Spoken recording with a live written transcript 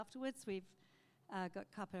Afterwards, we've got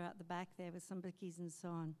cuppa out the back there with some bookies and so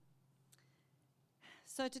on.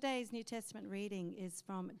 So today's New Testament reading is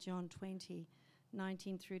from John 20,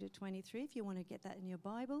 19 through to 23, if you want to get that in your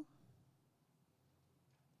Bible.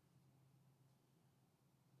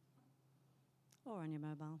 Or on your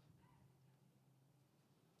mobile.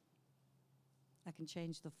 I can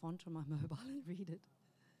change the font on my mobile and read it.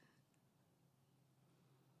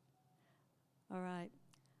 All right.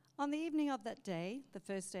 On the evening of that day, the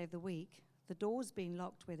first day of the week, the doors being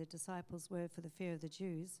locked where the disciples were for the fear of the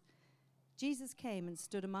Jews, Jesus came and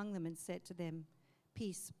stood among them and said to them,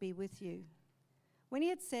 "Peace be with you." When he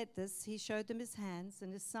had said this, he showed them his hands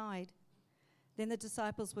and his side. Then the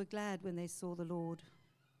disciples were glad when they saw the Lord.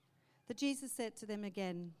 But Jesus said to them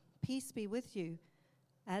again, "Peace be with you.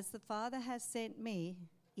 As the Father has sent me,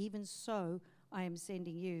 even so I am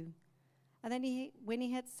sending you." And then when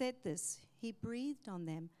he had said this, he breathed on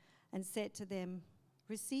them and said to them,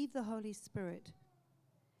 "Receive the Holy Spirit.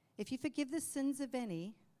 If you forgive the sins of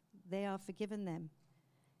any, they are forgiven them.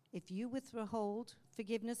 If you withhold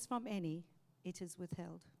forgiveness from any, it is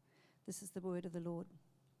withheld." This is the word of the Lord.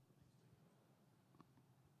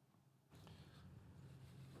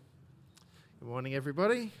 Good morning,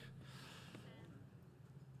 everybody.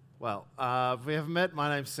 Well, if we haven't met,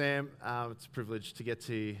 my name's Sam. It's a privilege to get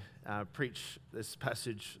to preach this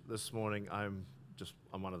passage this morning. I'm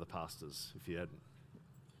one of the pastors, if you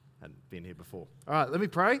hadn't been here before. All right, let me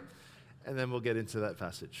pray, and then we'll get into that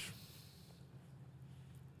passage.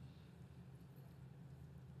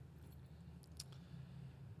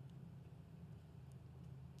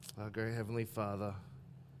 Our great Heavenly Father,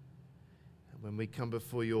 when we come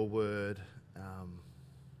before your word,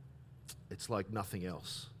 it's like nothing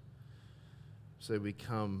else. So we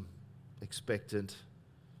come expectant,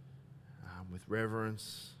 with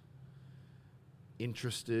reverence,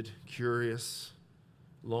 interested, curious,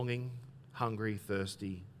 longing, hungry,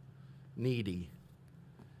 thirsty, needy.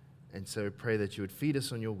 And so pray that you would feed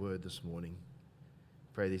us on your word this morning.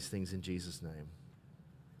 Pray these things in Jesus' name.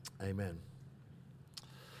 Amen.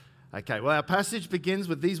 Okay, well, our passage begins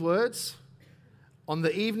with these words: "On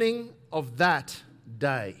the evening of that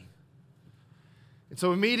day." And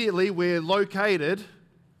so immediately we're located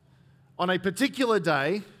on a particular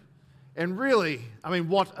day, and really,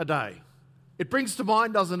 what a day. It brings to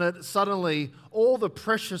mind, doesn't it, suddenly all the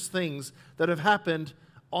precious things that have happened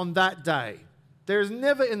on that day. There's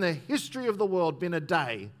never in the history of the world been a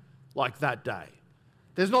day like that day.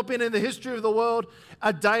 There's not been in the history of the world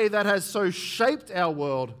a day that has so shaped our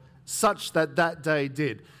world such that that day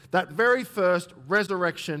did. That very first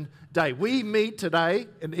resurrection day. We meet today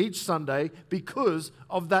and each Sunday because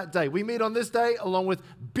of that day. We meet on this day along with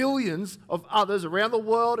billions of others around the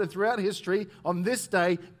world and throughout history on this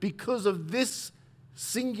day because of this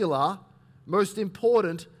singular, most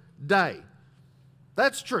important day.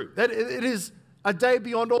 That's true. That it is a day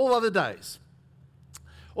beyond all other days.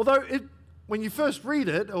 Although when you first read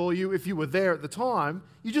it, or if you were there at the time,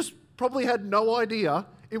 you just probably had no idea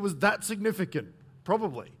it was that significant.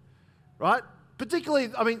 Probably. Right? Particularly,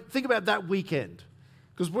 think about that weekend.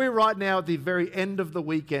 Because we're right now at the very end of the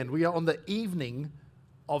weekend. We are on the evening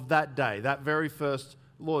of that day, that very first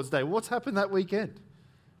Lord's Day. What's happened that weekend?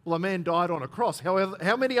 Well, a man died on a cross. However,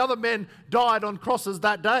 how many other men died on crosses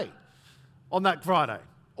that day, on that Friday,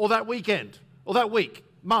 or that weekend, or that week,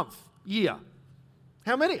 month, year?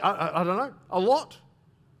 How many? I don't know. A lot.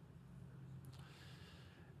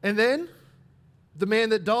 And then, the man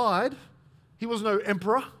that died, he was no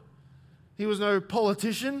emperor. He was no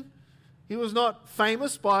politician. He was not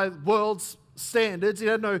famous by world's standards. He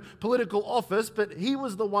had no political office, but he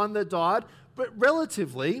was the one that died, but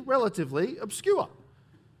relatively obscure.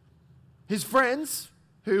 His friends,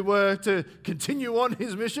 who were to continue on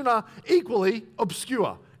his mission, are equally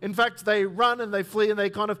obscure. In fact, they run and they flee and they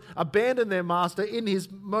kind of abandon their master in his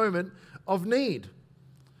moment of need.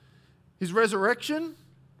 His resurrection,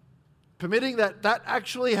 permitting that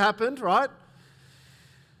actually happened, right?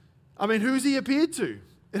 Who's he appeared to?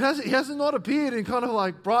 He hasn't not appeared in kind of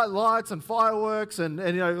like bright lights and fireworks and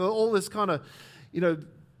all this kind of,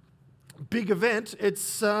 big event.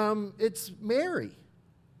 It's Mary.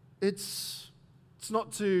 It's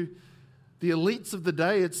not to the elites of the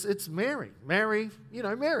day. It's Mary. Mary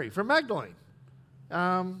from Magdalene,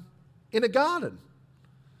 in a garden.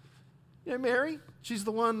 Mary. She's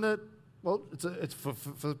the one that. Well, it's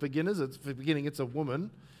for beginners. It's a woman.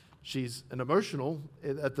 She's an emotional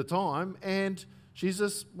at the time, and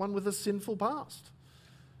she's one with a sinful past.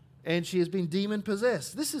 And she has been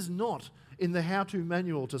demon-possessed. This is not in the how-to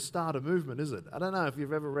manual to start a movement, is it? I don't know if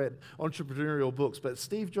you've ever read entrepreneurial books, but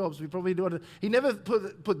Steve Jobs, he never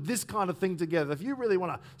put this kind of thing together. If you really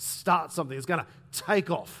want to start something, it's going to take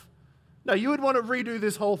off. No, you would want to redo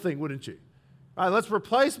this whole thing, wouldn't you? All right, let's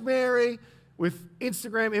replace Mary with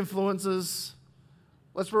Instagram influencers.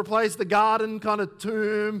 Let's replace the garden kind of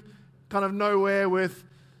tomb, kind of nowhere, with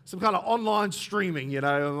some kind of online streaming,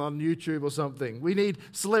 on YouTube or something. We need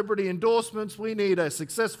celebrity endorsements. We need a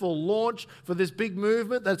successful launch for this big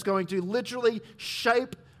movement that's going to literally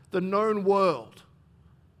shape the known world.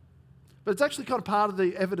 But it's actually kind of part of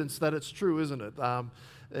the evidence that it's true, isn't it?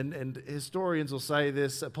 And historians will say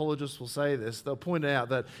this, apologists will say this, they'll point out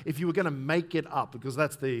that if you were going to make it up, because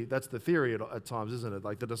that's the theory at times, isn't it?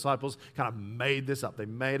 Like the disciples kind of made this up. They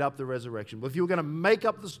made up the resurrection. Well, if you were going to make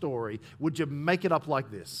up the story, would you make it up like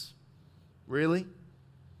this? Really?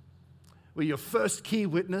 Well, your first key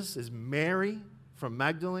witness is Mary from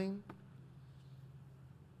Magdalene.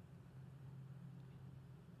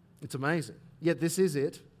 It's amazing. Yet this is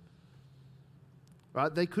it.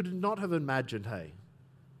 Right? They could not have imagined,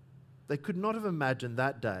 they could not have imagined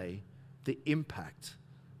that day the impact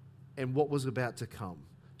and what was about to come.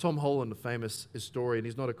 Tom Holland, a famous historian,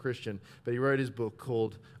 he's not a Christian, but he wrote his book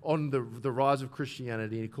called On the Rise of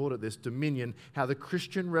Christianity, and he called it this, Dominion, How the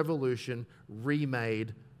Christian Revolution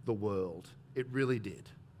Remade the World. It really did.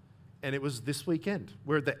 And it was this weekend.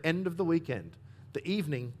 We're at the end of the weekend, the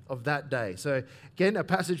evening of that day. So again, our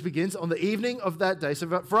passage begins on the evening of that day.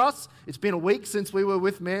 So for us, it's been a week since we were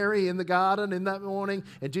with Mary in the garden in that morning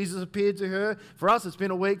and Jesus appeared to her. For us, it's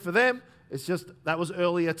been a week. For them, it's just, that was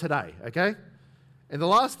earlier today, okay? And the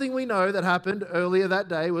last thing we know that happened earlier that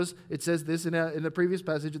day was, it says this in the previous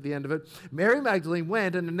passage at the end of it, Mary Magdalene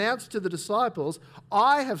went and announced to the disciples,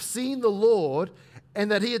 I have seen the Lord,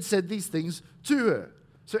 and that he had said these things to her.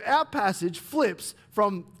 So our passage flips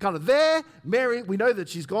from kind of there, Mary, we know that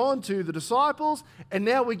she's gone to the disciples, and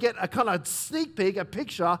now we get a kind of sneak peek, a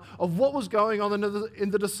picture of what was going on in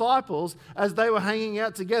the disciples as they were hanging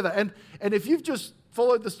out together. And if you've just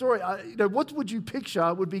followed the story, what would you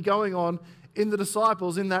picture would be going on in the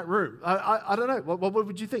disciples in that room? I don't know. What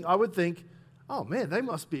would you think? I would think, oh man, they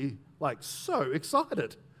must be like so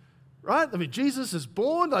excited. Right? I mean, Jesus is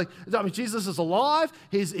born. Jesus is alive.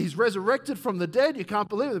 He's resurrected from the dead. You can't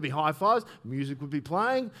believe it. There'd be high fives. Music would be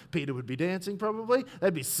playing. Peter would be dancing probably.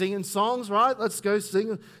 They'd be singing songs, right? Let's go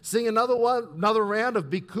sing another round of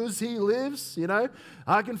Because He Lives,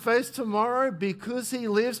 I can face tomorrow because He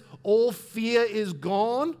lives. All fear is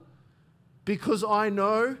gone because I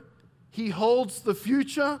know He holds the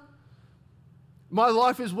future. My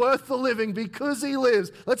life is worth the living because He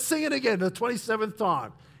lives. Let's sing it again the 27th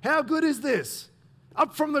time. How good is this?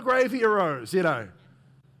 Up from the grave He arose,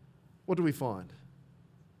 What do we find?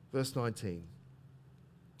 Verse 19.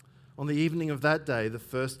 On the evening of that day, the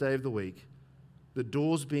first day of the week, the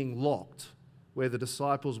doors being locked where the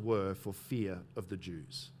disciples were for fear of the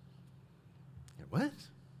Jews. What?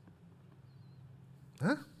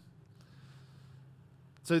 Huh?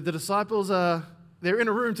 So the disciples they're in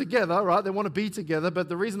a room together, right? They want to be together, but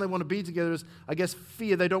the reason they want to be together is, I guess,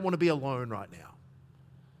 fear. They don't want to be alone right now.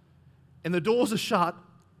 And the doors are shut,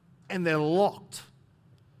 and they're locked.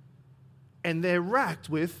 And they're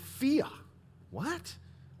racked with fear. What?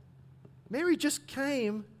 Mary just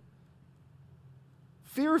came.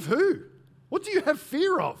 Fear of who? What do you have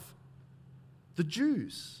fear of? The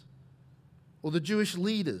Jews. Or the Jewish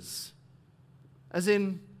leaders. As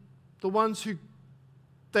in, the ones who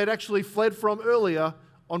they'd actually fled from earlier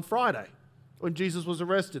on Friday when Jesus was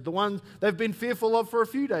arrested. The ones they've been fearful of for a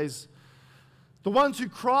few days. The ones who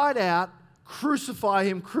cried out, crucify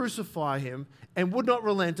him, and would not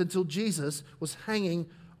relent until Jesus was hanging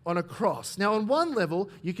on a cross. Now, on one level,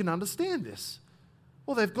 you can understand this.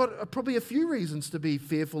 Well, they've got probably a few reasons to be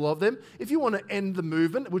fearful of them. If you want to end the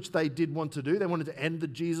movement, which they did want to do, they wanted to end the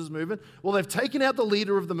Jesus movement. Well, they've taken out the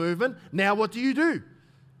leader of the movement. Now what do?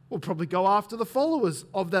 We'll probably go after the followers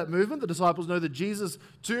of that movement. The disciples know that Jesus'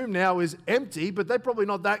 tomb now is empty, but they're probably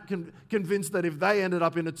not that convinced that if they ended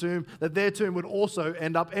up in a tomb, that their tomb would also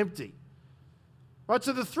end up empty. Right?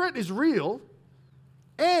 So the threat is real,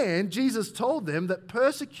 and Jesus told them that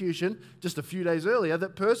persecution, just a few days earlier,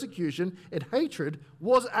 that persecution and hatred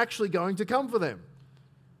was actually going to come for them.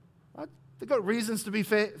 Right? They've got reasons to be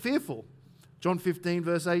fearful. John 15,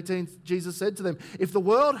 verse 18, Jesus said to them, if the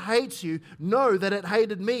world hates you, know that it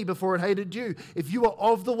hated me before it hated you. If you were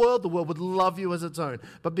of the world would love you as its own.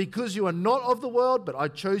 But because you are not of the world, but I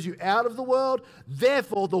chose you out of the world,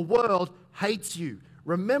 therefore the world hates you.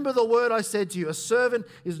 Remember the word I said to you, a servant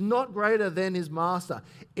is not greater than his master.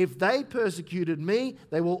 If they persecuted me,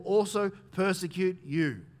 they will also persecute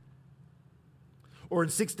you. Or in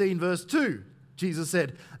 16 verse 2, Jesus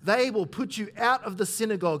said, they will put you out of the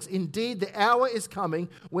synagogues. Indeed, the hour is coming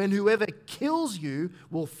when whoever kills you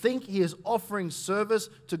will think he is offering service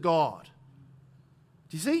to God.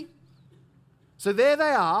 Do you see? So there they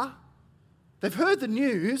are. They've heard the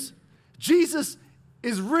news. Jesus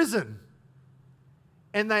is risen.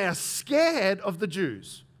 And they are scared of the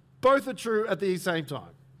Jews. Both are true at the same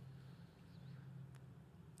time.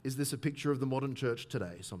 Is this a picture of the modern church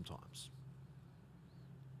today sometimes?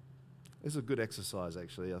 It's a good exercise,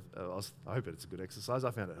 actually. I hope it's a good exercise.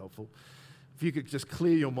 I found it helpful. If you could just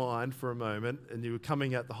clear your mind for a moment, and you were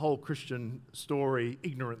coming at the whole Christian story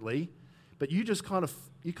ignorantly, but you just kind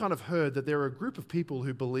of heard that there are a group of people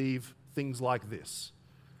who believe things like this.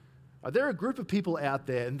 There are a group of people out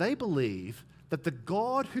there, and they believe that the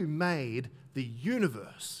God who made the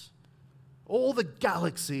universe, all the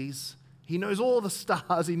galaxies, he knows all the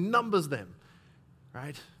stars, he numbers them,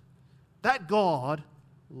 right? That God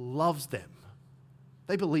loves them.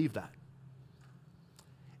 They believe that.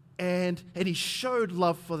 And he showed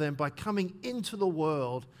love for them by coming into the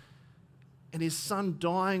world and his son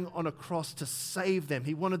dying on a cross to save them.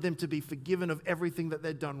 He wanted them to be forgiven of everything that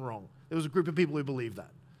they'd done wrong. There was a group of people who believed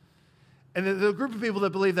that. And there were a group of people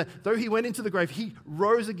that believe that though he went into the grave, he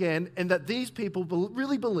rose again, and that these people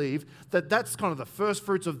really believe that that's kind of the first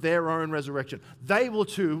fruits of their own resurrection. They will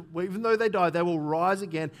too, even though they die, they will rise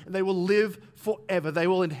again, and they will live forever. They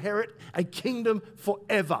will inherit a kingdom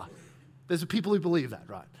forever. There's people who believe that,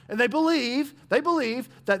 right? And they believe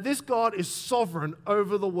that this God is sovereign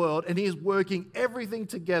over the world, and he is working everything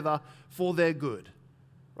together for their good,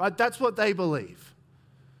 right? That's what they believe.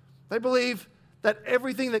 They believe that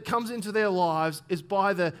everything that comes into their lives is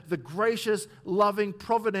by the gracious, loving,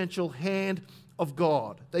 providential hand of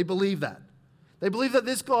God. They believe that. They believe that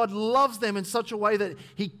this God loves them in such a way that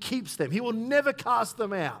he keeps them. He will never cast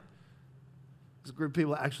them out. There's a group of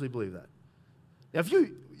people that actually believe that. Now, if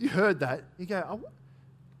you heard that, you go, oh,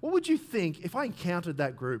 what would you think if I encountered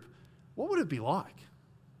that group? What would it be like?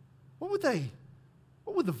 What would the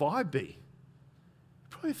vibe be? You're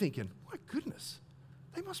probably thinking, my goodness,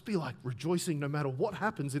 they must be like rejoicing no matter what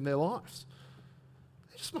happens in their lives.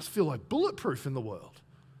 They just must feel like bulletproof in the world.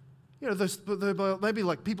 You know, maybe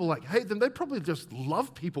like people like hate them. They'd probably just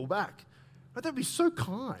love people back. Right? They'd be so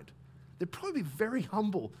kind. They'd probably be very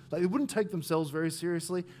humble. Like they wouldn't take themselves very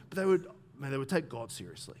seriously, but they would take God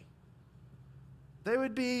seriously. That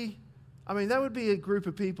would be a group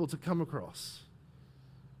of people to come across.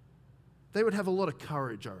 They would have a lot of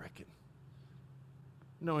courage, I reckon,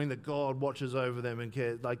 knowing that God watches over them and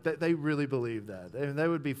cares. Like they really believe that. And they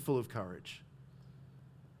would be full of courage.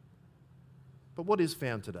 But what is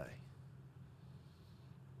found today?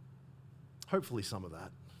 Hopefully some of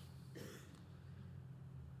that.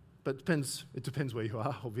 But it depends where you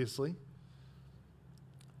are, obviously.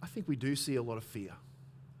 I think we do see a lot of fear.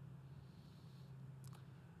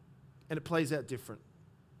 And it plays out different.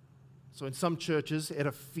 So in some churches, out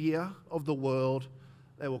of fear of the world,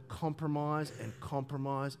 they will compromise and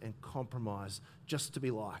compromise and compromise just to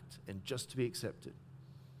be liked and just to be accepted.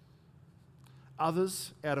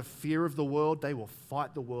 Others, out of fear of the world, they will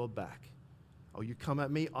fight the world back. Oh, you come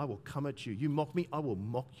at me, I will come at you. You mock me, I will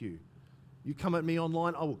mock you. You come at me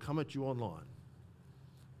online, I will come at you online.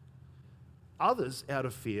 Others, out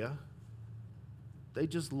of fear, they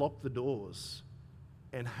just lock the doors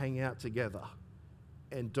and hang out together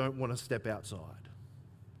and don't want to step outside.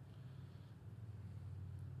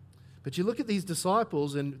 But you look at these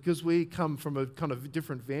disciples, and because we come from a kind of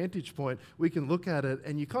different vantage point, we can look at it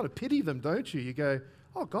and you kind of pity them, don't you? You go,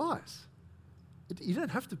 oh, guys, you don't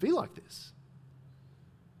have to be like this.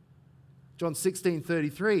 John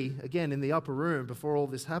 16:33, again in the upper room before all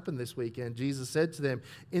this happened this weekend, Jesus said to them,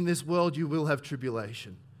 in this world you will have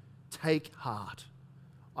tribulation. Take heart.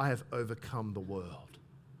 I have overcome the world.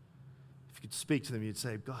 If you could speak to them, you'd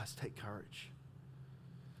say, guys, take courage.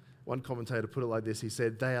 One commentator put it like this. He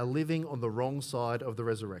said, they are living on the wrong side of the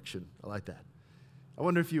resurrection. I like that. I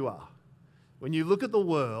wonder if you are. When you look at the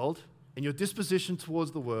world and your disposition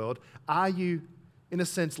towards the world, are you, in a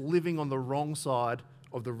sense, living on the wrong side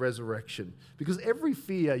of the resurrection? Because every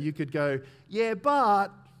fear you could go, yeah, but,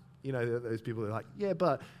 you know, those people are like, yeah,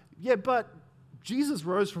 but Jesus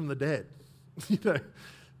rose from the dead. You know,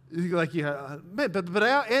 like, yeah, man, but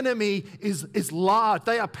our enemy is large.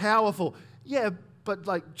 They are powerful. Yeah, but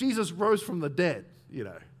like Jesus rose from the dead, you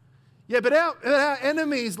know. Yeah, but our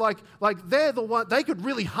enemies, like they're the one, they could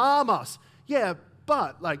really harm us. Yeah,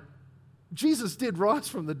 but like Jesus did rise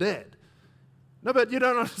from the dead. No, but you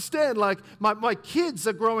don't understand. Like my kids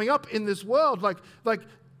are growing up in this world. Like,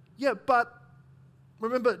 yeah, but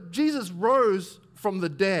remember, Jesus rose from the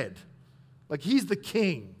dead. Like he's the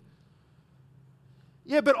king.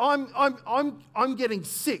 Yeah, but I'm getting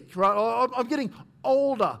sick, right? I'm getting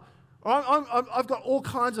older. I've got all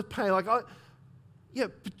kinds of pain.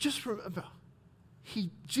 But just remember,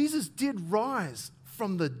 Jesus did rise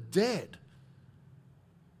from the dead.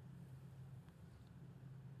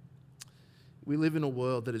 We live in a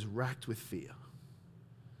world that is racked with fear,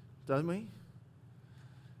 don't we?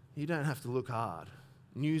 You don't have to look hard.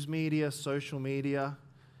 News media, social media,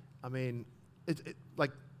 I mean,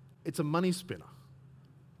 it's a money spinner,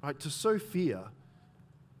 right? To sow fear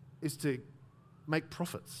is to make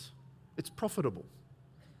profits. It's profitable.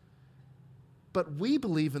 But we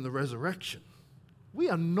believe in the resurrection. We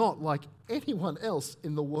are not like anyone else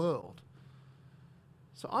in the world.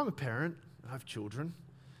 So I'm a parent, I have children,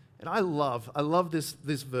 and I love this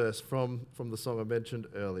verse from the song I mentioned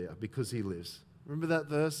earlier, Because He Lives. Remember that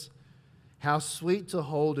verse? How sweet to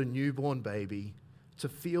hold a newborn baby, to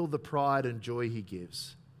feel the pride and joy he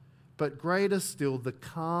gives. But greater still, the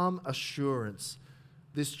calm assurance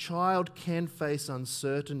this child can face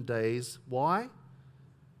uncertain days. Why?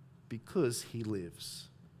 Because he lives.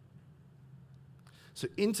 So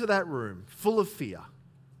into that room full of fear,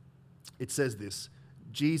 it says this,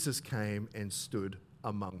 Jesus came and stood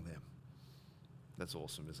among them. That's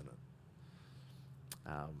awesome, isn't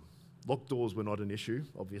it? Locked doors were not an issue,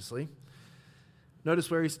 obviously. Notice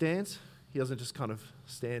where he stands. He doesn't just kind of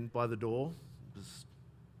stand by the door, just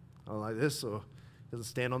like this, or he doesn't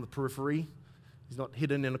stand on the periphery. He's not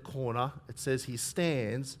hidden in a corner. It says he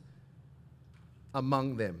stands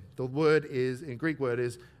among them. The word is, in Greek word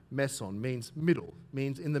is meson, means middle,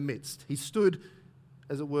 means in the midst. He stood,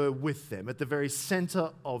 as it were, with them, at the very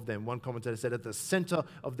center of them. One commentator said, at the center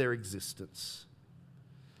of their existence.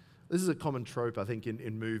 This is a common trope, I think,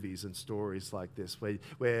 in movies and stories like this, where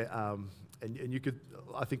you could,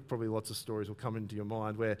 I think probably lots of stories will come into your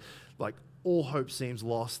mind where, like, all hope seems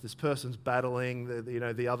lost. This person's battling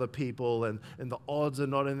the other people, and the odds are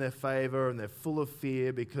not in their favor, and they're full of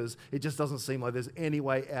fear because it just doesn't seem like there's any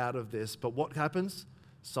way out of this. But what happens?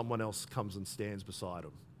 Someone else comes and stands beside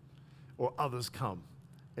them, or others come,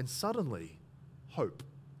 and suddenly, hope,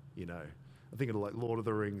 I'm thinking of like Lord of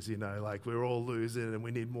the Rings, like we're all losing and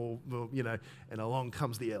we need more, and along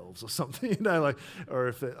comes the elves or something, or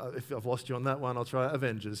if I've lost you on that one, I'll try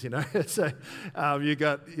Avengers, So you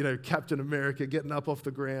got, Captain America getting up off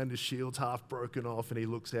the ground, his shield's half broken off, and he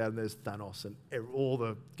looks out and there's Thanos and all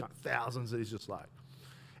the thousands, and he's just like,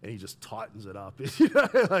 and he just tightens it up,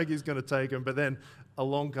 like he's going to take him. But then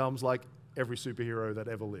along comes like every superhero that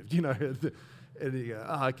ever lived, and you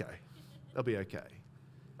go, okay, they'll be okay.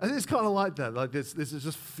 And it's kind of like that. Like this is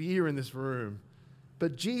just fear in this room.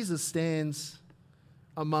 But Jesus stands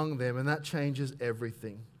among them, and that changes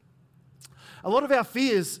everything. A lot of our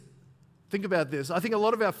fears, think about this, I think a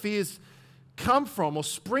lot of our fears come from or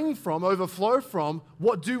spring from, overflow from,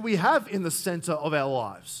 what do we have in the center of our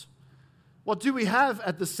lives? What do we have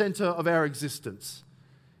at the center of our existence?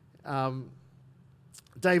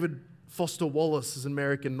 David Foster Wallace is an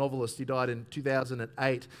American novelist. He died in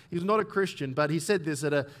 2008. He was not a Christian, but he said this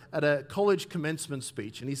at a college commencement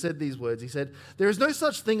speech, and he said these words. He said, "There is no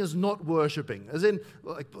such thing as not worshipping." As in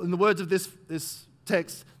the words of this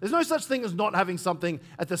text, there's no such thing as not having something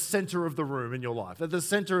at the center of the room in your life, at the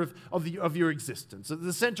center of your existence, at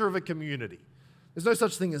the center of a community. There's no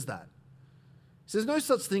such thing as that. He says, no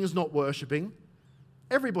such thing as not worshipping.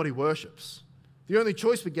 Everybody worships. The only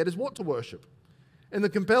choice we get is what to worship. And the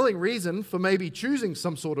compelling reason for maybe choosing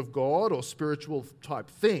some sort of God or spiritual type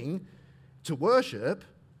thing to worship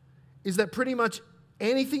is that pretty much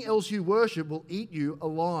anything else you worship will eat you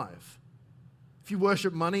alive. If you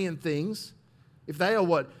worship money and things, if they are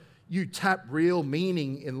what you tap real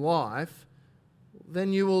meaning in life,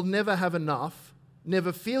 then you will never have enough,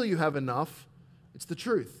 never feel you have enough. It's the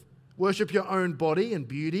truth. Worship your own body and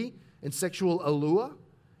beauty and sexual allure,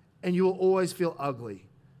 and you will always feel ugly.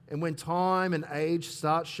 And when time and age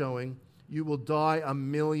start showing, you will die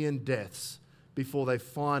 1,000,000 deaths before they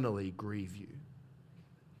finally grieve you.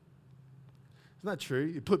 Isn't that true?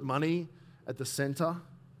 You put money at the center,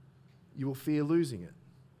 you will fear losing it.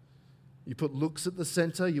 You put looks at the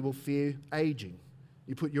center, you will fear aging.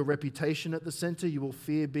 You put your reputation at the center, you will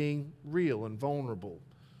fear being real and vulnerable.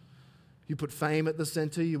 You put fame at the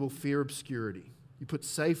center, you will fear obscurity. You put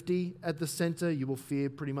safety at the center, you will fear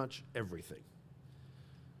pretty much everything.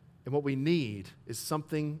 And what we need is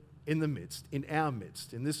something in the midst, in our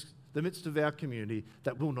midst, in the midst of our community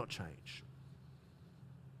that will not change.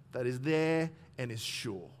 That is there and is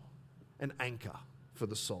sure, an anchor for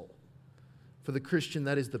the soul. For the Christian,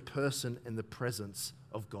 that is the person and the presence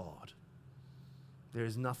of God. There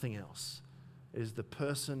is nothing else. It is the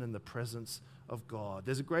person and the presence of God.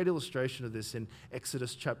 There's a great illustration of this in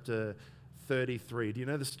Exodus chapter 33. Do you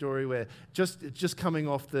know the story where just coming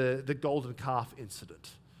off the golden calf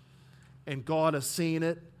incident? And God has seen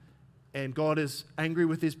it, and God is angry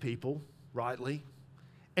with his people, rightly,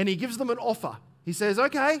 and he gives them an offer. He says,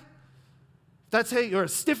 okay, that's how you're a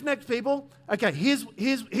stiff-necked people. Okay, here's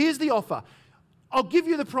the offer. I'll give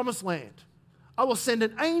you the promised land. I will send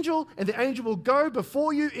an angel, and the angel will go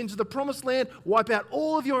before you into the promised land, wipe out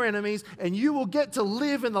all of your enemies, and you will get to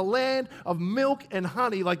live in the land of milk and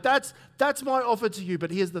honey. Like that's my offer to you.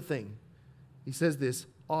 But here's the thing. He says this,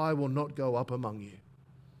 I will not go up among you.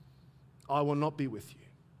 I will not be with you.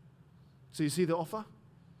 So you see the offer?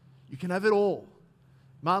 You can have it all.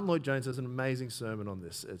 Martin Lloyd-Jones has an amazing sermon on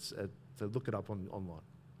this. So look it up online.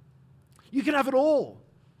 You can have it all.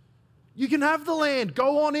 You can have the land.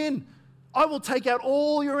 Go on in. I will take out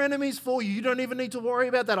all your enemies for you. You don't even need to worry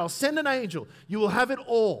about that. I'll send an angel. You will have it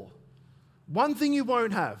all. One thing you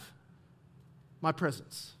won't have, my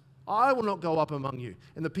presence. I will not go up among you.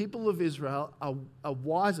 And the people of Israel are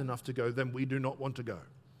wise enough to go, then we do not want to go.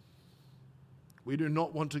 We do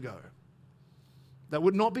not want to go. That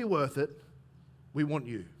would not be worth it. We want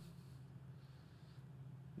you.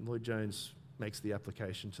 Lloyd-Jones makes the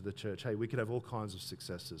application to the church. Hey, we could have all kinds of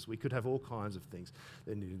successes. We could have all kinds of things.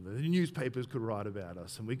 The newspapers could write about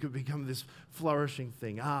us, and we could become this flourishing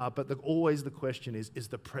thing. But always the question is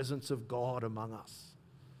the presence of God among us?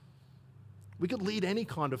 We could lead any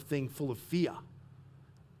kind of thing full of fear,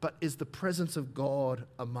 but is the presence of God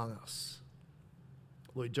among us?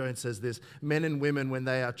 Lloyd-Jones says this, men and women, when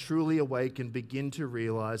they are truly awakened, begin to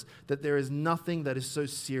realize that there is nothing that is so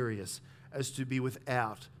serious as to be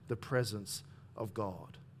without the presence of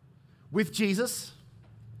God. Without Jesus,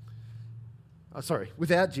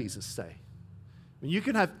 say. I mean, you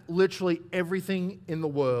can have literally everything in the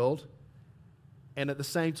world, and at the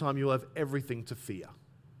same time you'll have everything to fear,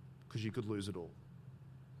 because you could lose it all.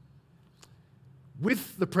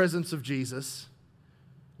 With the presence of Jesus,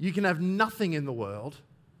 you can have nothing in the world,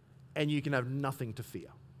 and you can have nothing to fear,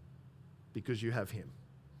 because you have him.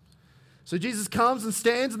 So Jesus comes and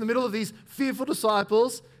stands in the middle of these fearful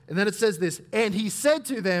disciples, and then it says this, and he said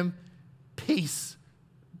to them, peace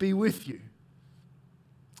be with you.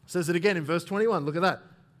 It says it again in verse 21, look at that.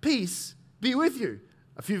 Peace be with you.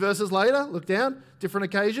 A few verses later, look down, different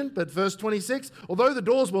occasion, but verse 26, although the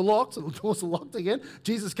doors were locked, so the doors are locked again,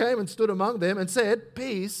 Jesus came and stood among them and said,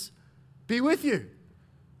 peace be with you.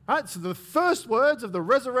 Right, so the first words of the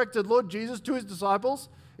resurrected Lord Jesus to his disciples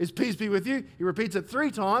is peace be with you. He repeats it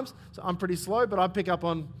 3 times, so I'm pretty slow, but I pick up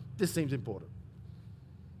on this seems important.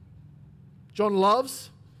 John loves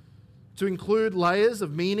to include layers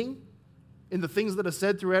of meaning in the things that are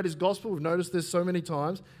said throughout his gospel. We've noticed this so many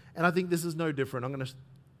times, and I think this is no different. I'm going to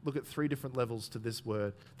look at 3 different levels to this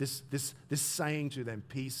word, this saying to them,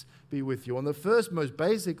 peace be with you. On the first, most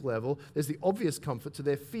basic level, there's the obvious comfort to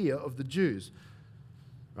their fear of the Jews,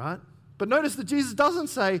 right? But notice that Jesus doesn't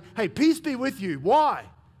say, hey, peace be with you. Why?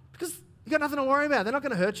 Because you got nothing to worry about. They're not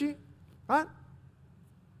going to hurt you, right?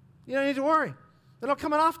 You don't need to worry. They're not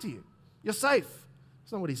coming after you. You're safe.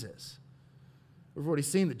 That's not what he says. We've already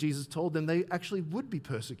seen that Jesus told them they actually would be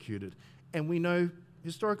persecuted. And we know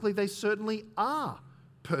historically they certainly are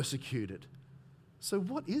persecuted. So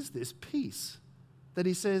what is this peace that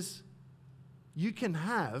he says you can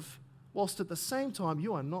have whilst at the same time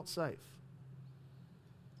you are not safe?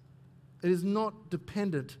 It is not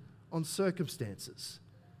dependent on circumstances.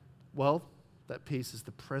 Well, that peace is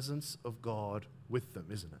the presence of God with them,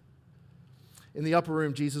 isn't it? In the upper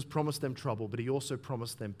room, Jesus promised them trouble, but he also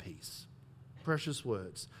promised them peace. Precious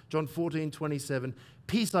words. John 14:27,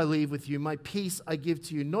 peace I leave with you, my peace I give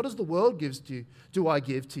to you. Not as the world gives to you, do I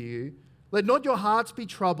give to you. Let not your hearts be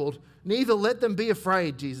troubled, neither let them be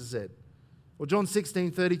afraid, Jesus said. Or John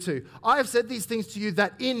 16:32, I have said these things to you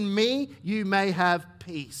that in me you may have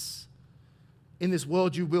peace. In this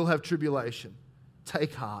world you will have tribulation.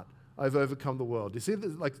 Take heart, I've overcome the world. You see,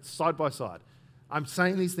 like side by side. I'm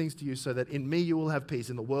saying these things to you so that in me you will have peace,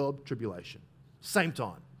 in the world, tribulation. Same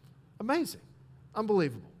time. Amazing.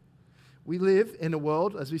 Unbelievable. We live in a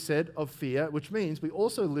world, as we said, of fear, which means we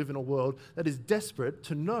also live in a world that is desperate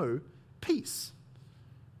to know peace.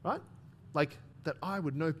 Right? Like that I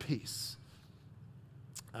would know peace.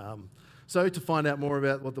 So to find out more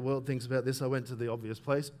about what the world thinks about this, I went to the obvious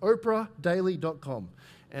place, oprahdaily.com,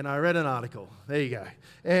 and I read an article. There you go.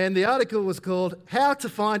 And the article was called How to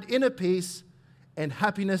Find Inner Peace and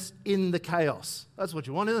Happiness in the Chaos. That's what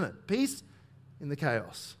you want, isn't it? Peace in the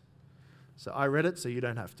chaos. So I read it so you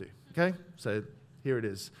don't have to, okay? So here it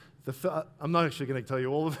is. I'm not actually going to tell you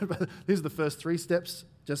all of it, but these are the first 3 steps,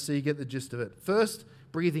 just so you get the gist of it. First,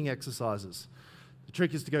 breathing exercises. The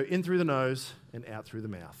trick is to go in through the nose and out through the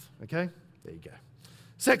mouth. Okay? There you go.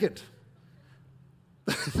 Second,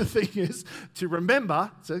 the thing is to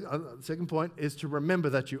remember, second point is to remember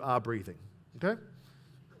that you are breathing. Okay?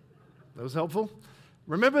 That was helpful.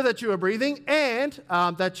 Remember that you are breathing and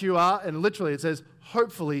that you are, and literally it says,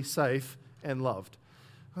 hopefully safe and loved.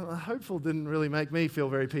 Well, hopeful didn't really make me feel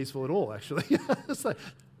very peaceful at all, actually. It's like,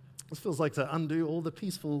 this feels like to undo all the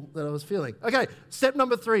peaceful that I was feeling. Okay, step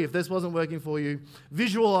number 3, if this wasn't working for you,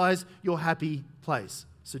 visualize your happy place.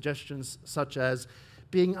 Suggestions such as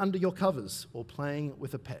being under your covers or playing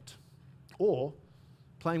with a pet, or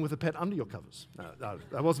playing with a pet under your covers. No,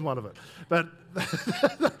 that wasn't one of it. But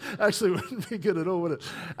actually wouldn't be good at all, would it?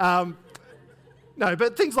 No,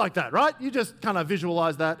 but things like that, right? You just kind of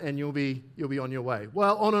visualize that and you'll be on your way.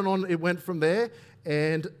 Well, on and on it went from there,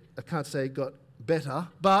 and I can't say it got better,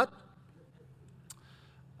 but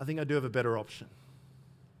I think I do have a better option.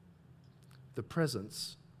 The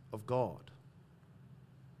presence of God.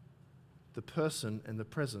 The person and the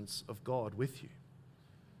presence of God with you.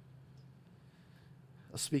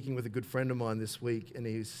 I was speaking with a good friend of mine this week, and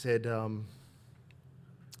he said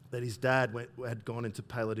that his dad had gone into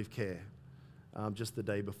palliative care just the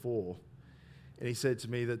day before. And he said to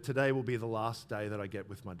me that today will be the last day that I get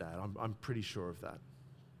with my dad. I'm pretty sure of that.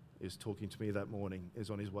 He was talking to me that morning. He was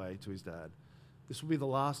on his way to his dad. This will be the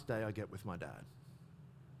last day I get with my dad.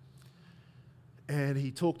 And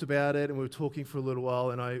he talked about it, and we were talking for a little while,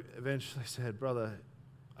 and I eventually said, brother,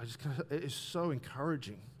 it's so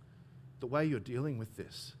encouraging the way you're dealing with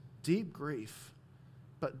this. Deep grief,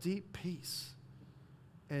 but deep peace.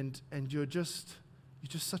 And you're just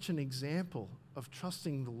such an example of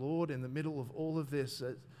trusting the Lord in the middle of all of this.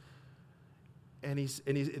 And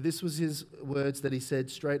this was his words that he said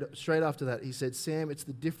straight after that. He said, Sam, it's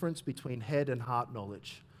the difference between head and heart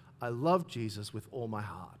knowledge. I love Jesus with all my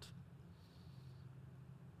heart.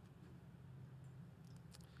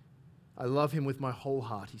 I love him with my whole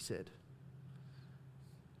heart, he said.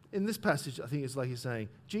 In this passage, I think it's like he's saying,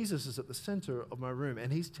 Jesus is at the center of my room,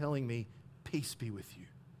 and he's telling me, peace be with you.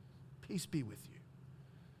 Peace be with you.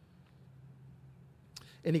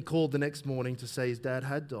 And he called the next morning to say his dad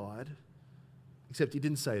had died, except he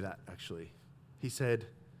didn't say that, actually. He said,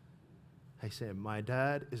 hey, Sam, my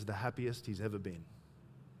dad is the happiest he's ever been.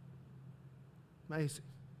 Amazing.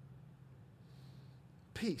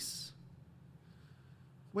 Peace.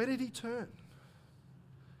 Where did he turn?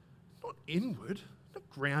 Not inward, not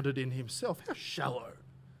grounded in himself. How shallow.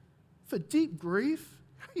 For deep grief,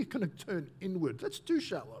 how are you going to turn inward? That's too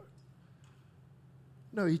shallow.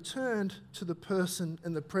 No, he turned to the person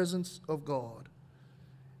and the presence of God.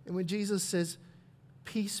 And when Jesus says,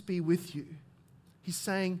 peace be with you, he's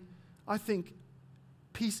saying, I think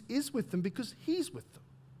peace is with them because he's with them.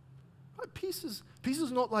 Right? Peace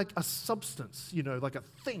is not like a substance, like a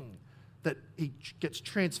thing that he gets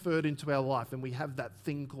transferred into our life and we have that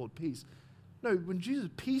thing called peace. No, when Jesus,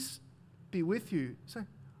 peace be with you, say,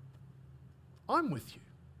 I'm with you.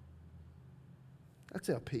 That's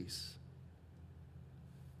our peace.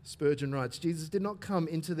 Spurgeon writes, Jesus did not come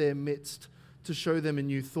into their midst to show them a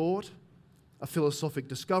new thought, a philosophic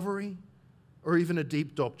discovery, or even a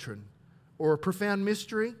deep doctrine, or a profound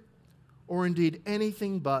mystery, or indeed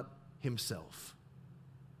anything but himself.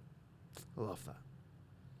 I love that.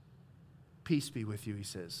 Peace be with you, he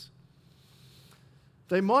says.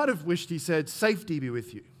 They might have wished, he said, safety be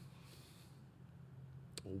with you,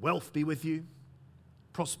 or wealth be with you,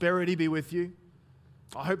 prosperity be with you.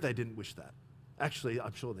 I hope they didn't wish that. Actually,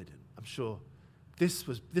 I'm sure they didn't. I'm sure this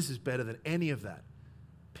is better than any of that.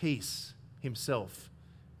 Peace himself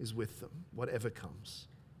is with them, whatever comes.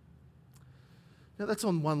 Now that's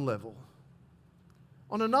on one level.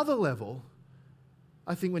 On another level,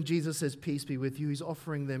 I think when Jesus says, peace be with you, he's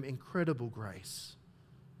offering them incredible grace.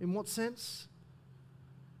 In what sense?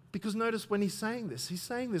 Because notice when he's saying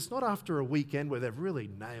this not after a weekend where they've really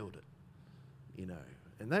nailed it,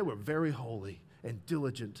 and they were very holy and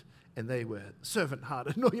diligent, and they were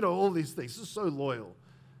servant-hearted, all these things, so loyal.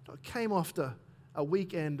 It came after a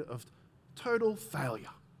weekend of total failure.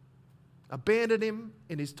 Abandoned him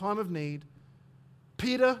in his time of need.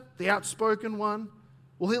 Peter, the outspoken one,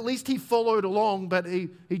 well, at least he followed along, but he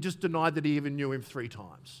just denied that he even knew him 3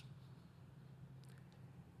 times.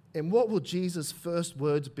 And what will Jesus' first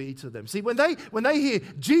words be to them? See, when they hear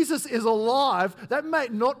Jesus is alive, that may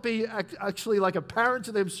not be actually like apparent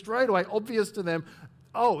to them straight away, obvious to them.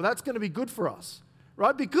 Oh, that's going to be good for us,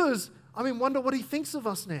 right? Because, wonder what he thinks of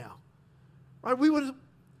us now, right? We were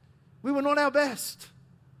not our best.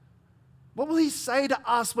 What will he say to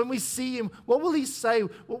us when we see him? What will he say?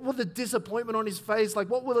 What will the disappointment on his face, like,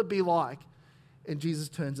 what will it be like? And Jesus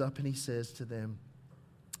turns up and he says to them,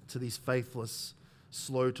 to these faithless,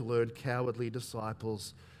 slow to learn, cowardly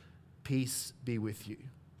disciples, peace be with you.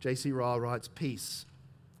 J.C. Ryle writes, peace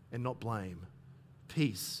and not blame.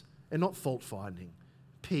 Peace and not fault finding.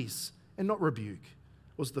 Peace and not rebuke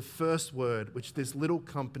was the first word which this little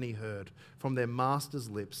company heard from their master's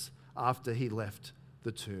lips after he left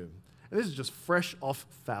the tomb. And this is just fresh off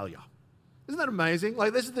failure. Isn't that amazing?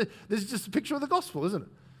 Like, this is just a picture of the gospel, isn't it?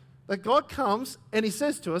 That God comes and he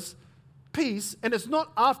says to us, peace, and it's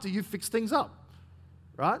not after you fix things up,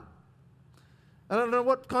 right? I don't know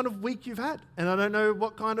what kind of week you've had, and I don't know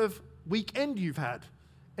what kind of weekend you've had.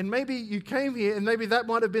 And maybe you came here and maybe that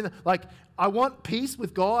might have been like, I want peace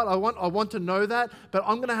with God. I want to know that, but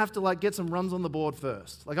I'm going to have to like get some runs on the board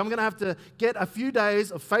first. Like I'm going to have to get a few days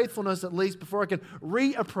of faithfulness at least before I can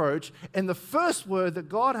reapproach. And the first word that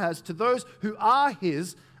God has to those who are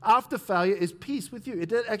his after failure is peace with you.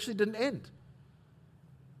 It actually didn't end.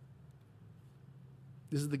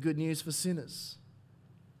 This is the good news for sinners.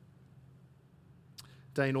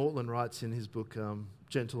 Dane Ortland writes in his book,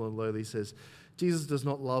 Gentle and Lowly, says, Jesus does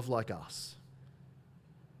not love like us.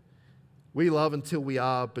 We love until we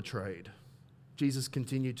are betrayed. Jesus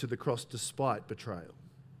continued to the cross despite betrayal.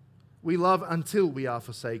 We love until we are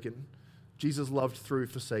forsaken. Jesus loved through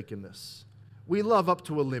forsakenness. We love up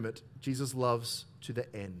to a limit. Jesus loves to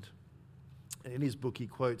the end. And in his book, he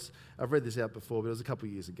quotes, I've read this out before, but it was a couple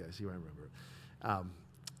of years ago, so you won't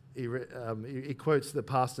remember it. He quotes the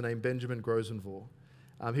pastor named Benjamin Grosenvor.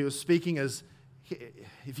 He was speaking as,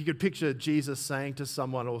 if you could picture Jesus saying to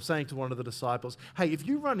someone or saying to one of the disciples, hey, if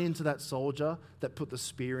you run into that soldier that put the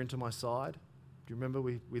spear into my side, do you remember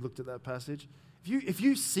we looked at that passage? If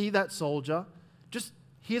you see that soldier, just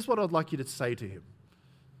here's what I'd like you to say to him.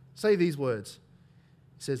 Say these words.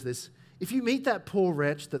 He says this, if you meet that poor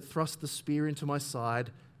wretch that thrust the spear into my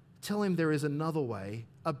side, tell him there is another way,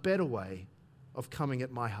 a better way of coming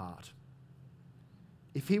at my heart.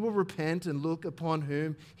 If he will repent and look upon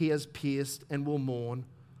whom he has pierced and will mourn,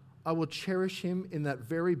 I will cherish him in that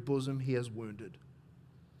very bosom he has wounded.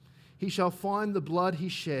 He shall find the blood he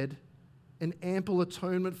shed an ample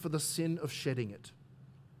atonement for the sin of shedding it.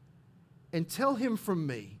 And tell him from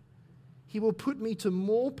me, he will put me to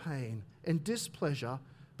more pain and displeasure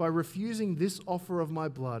by refusing this offer of my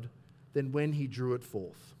blood than when he drew it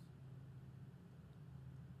forth.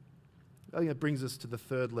 I think that brings us to the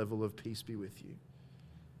third level of peace be with you,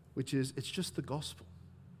 which is it's just the gospel.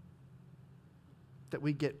 That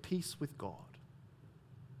we get peace with God.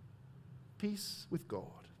 Peace with God.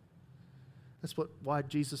 That's why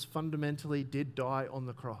Jesus fundamentally did die on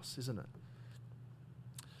the cross, isn't it?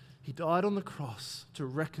 He died on the cross to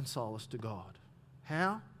reconcile us to God.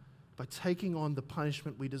 How? By taking on the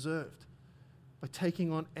punishment we deserved. By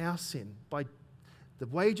taking on our sin. By the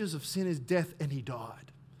wages of sin is death, and he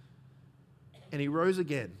died. And he rose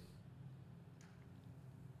again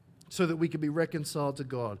so that we could be reconciled to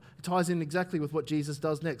God. It ties in exactly with what Jesus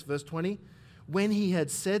does next. Verse 20, when he had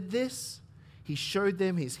said this, he showed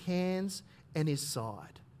them his hands and his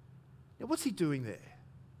side. Now, what's he doing there?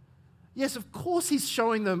 Yes, of course he's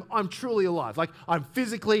showing them I'm truly alive. Like,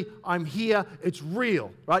 I'm here, it's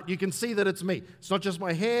real, right? You can see that it's me. It's not just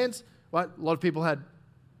my hands, right? A lot of people had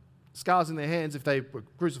scars in their hands if they were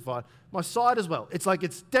crucified. My side as well. It's like,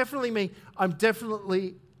 it's definitely me. I'm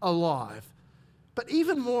definitely alive. But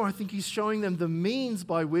even more, I think he's showing them the means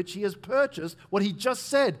by which he has purchased what he just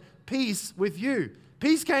said, peace with you.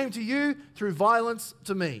 Peace came to you through violence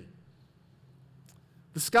to me.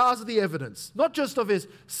 The scars are the evidence, not just of his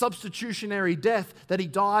substitutionary death that he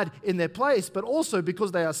died in their place, but also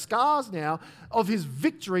because they are scars now of his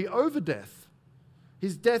victory over death,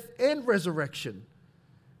 his death and resurrection,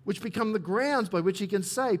 which become the grounds by which he can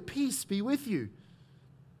say, peace be with you.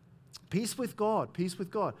 Peace with God, peace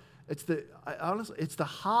with God. It's the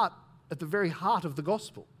heart, at the very heart of the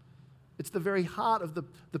gospel. It's the very heart of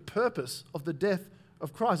the purpose of the death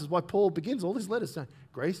of Christ. Is why Paul begins all his letters saying,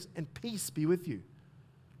 grace and peace be with you.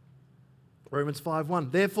 Romans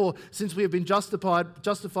 5:1. Therefore, since we have been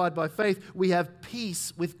justified by faith, we have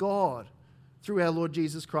peace with God through our Lord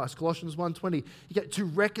Jesus Christ. Colossians 1:20. You get to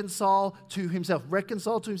reconcile to himself.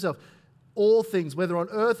 Reconcile to himself all things, whether on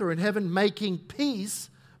earth or in heaven, making peace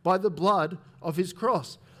by the blood of his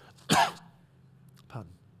cross.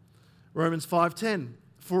 Pardon. Romans 5:10.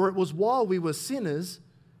 For while we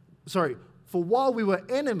were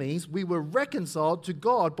enemies, we were reconciled to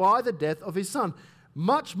God by the death of his Son.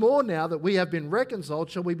 Much more now that we have been reconciled,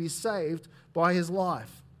 shall we be saved by his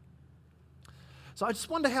life. So I just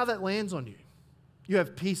wonder how that lands on you. You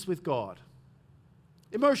have peace with God.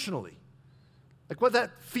 emotionally. Like what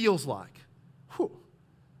that feels like. Whew.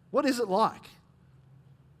 What is it like?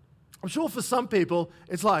 I'm sure for some people,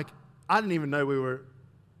 it's like, I didn't even know we were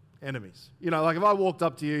enemies. Like if I walked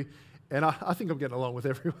up to you, and I think I'm getting along with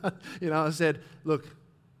everyone, I said, look,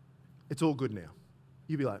 it's all good now.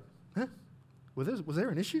 You'd be like, huh? Was there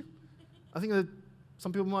an issue? I think that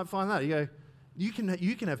some people might find that. You go, you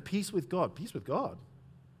can have peace with God. Peace with God?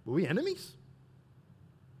 Were we enemies?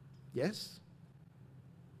 Yes.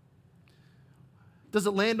 Does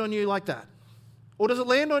it land on you like that? Or does it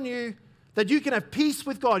land on you that you can have peace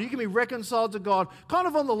with God? You can be reconciled to God, kind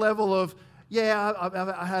of on the level of, yeah,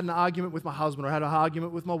 I had an argument with my husband, or I had an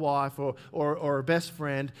argument with my wife, or a best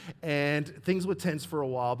friend, and things were tense for a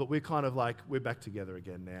while, but we're kind of like, we're back together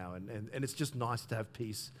again now, and it's just nice to have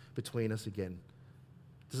peace between us again.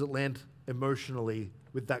 Does it land emotionally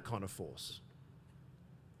with that kind of force?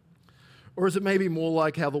 Or is it maybe more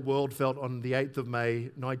like how the world felt on the 8th of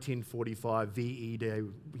May, 1945, VE Day,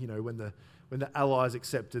 when the Allies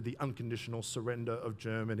accepted the unconditional surrender of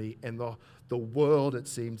Germany, and the world, it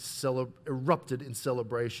seemed, erupted in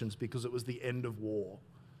celebrations because it was the end of war.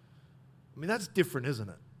 I mean, that's different, isn't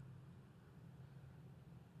it?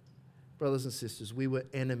 Brothers and sisters, we were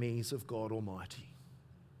enemies of God Almighty.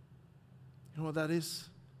 You know what that is?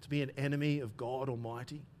 To be an enemy of God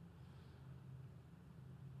Almighty.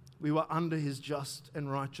 We were under his just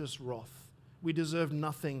and righteous wrath. We deserved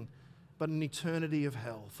nothing but an eternity of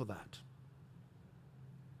hell for that.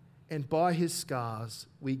 And by his scars,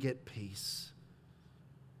 we get peace.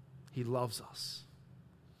 He loves us.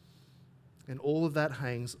 And all of that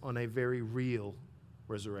hangs on a very real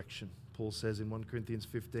resurrection. Paul says in 1 Corinthians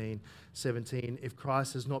 15:17, if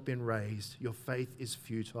Christ has not been raised, your faith is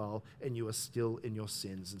futile and you are still in your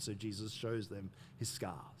sins. And so Jesus shows them his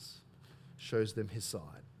scars, shows them his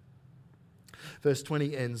side. Verse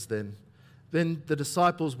 20 ends then. Then the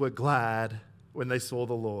disciples were glad when they saw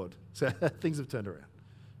the Lord. So things have turned around.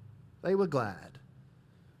 They were glad.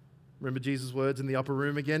 Remember Jesus' words in the upper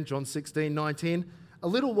room again, John 16:19. A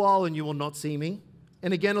little while and you will not see me,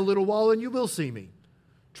 and again a little while and you will see me.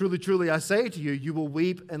 Truly, truly, I say to you, you will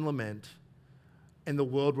weep and lament, and the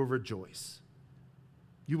world will rejoice.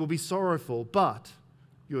 You will be sorrowful, but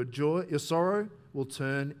your sorrow will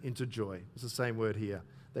turn into joy. It's the same word here.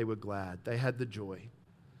 They were glad. They had the joy.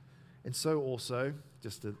 And so also,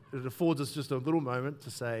 it affords us just a little moment to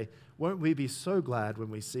say, won't we be so glad when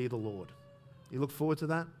we see the Lord? You look forward to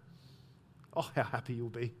that? Oh, how happy you'll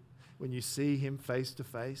be when you see him face to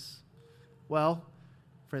face. Well,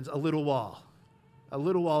 friends, a little while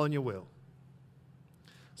and you will.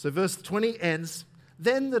 So verse 20 ends,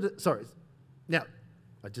 now,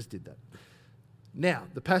 I just did that. Now,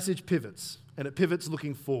 the passage pivots, and it pivots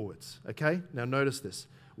looking forwards, okay? Now notice this.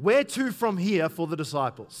 Where to from here for the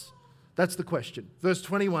disciples? That's the question. Verse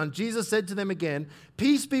 21, Jesus said to them again,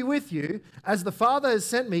 peace be with you. As the Father has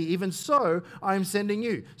sent me, even so I am sending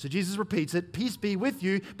you. So Jesus repeats it, peace be with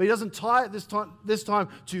you, but he doesn't tie it this time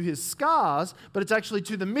to his scars, but it's actually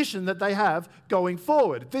to the mission that they have going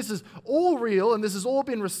forward. This is all real, and this has all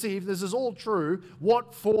been received, this is all true.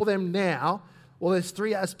 What for them now? Well, there's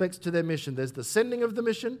three aspects to their mission. There's the sending of the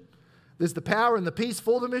mission, there's the power and the peace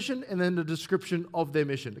for the mission, and then the description of their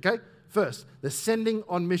mission, okay? First, the sending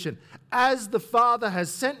on mission. As the Father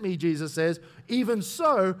has sent me, Jesus says, even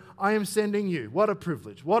so I am sending you. What a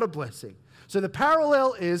privilege, what a blessing. So the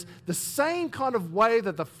parallel is the same kind of way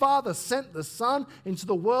that the Father sent the Son into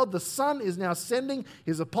the world. The Son is now sending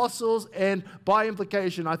his apostles and by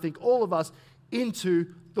implication, I think all of us, into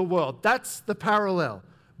the world. That's the parallel.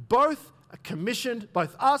 Both are commissioned,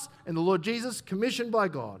 both us and the Lord Jesus, commissioned by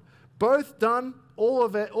God. Both done, all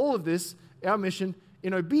of this, our mission,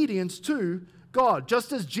 in obedience to God.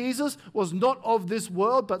 Just as Jesus was not of this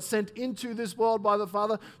world, but sent into this world by the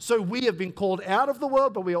Father, so we have been called out of the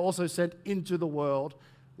world, but we are also sent into the world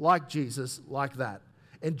like Jesus, like that.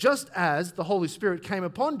 And just as the Holy Spirit came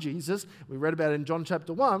upon Jesus, we read about it in John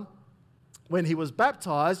chapter 1, when he was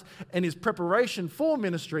baptized and his preparation for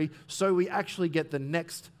ministry, so we actually get the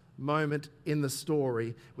next moment in the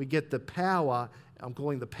story. We get the power, I'm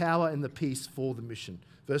calling the power and the peace for the mission.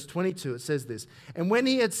 Verse 22, it says this, and when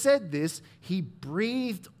he had said this, he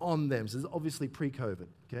breathed on them. So this is obviously pre-COVID,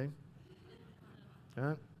 okay? All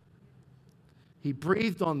right? He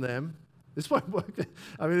breathed on them. This won't work.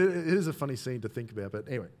 I mean, it is a funny scene to think about, but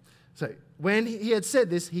anyway. So when he had said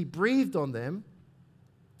this, he breathed on them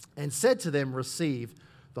and said to them, receive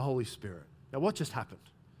the Holy Spirit. Now, what just happened?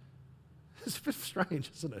 It's a bit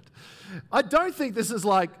strange, isn't it? I don't think this is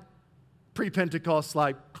like pre-Pentecost,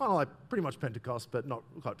 like kind of like pretty much Pentecost, but not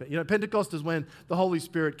quite. Pentecost is when the Holy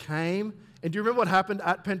Spirit came. And do you remember what happened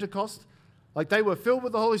at Pentecost? Like they were filled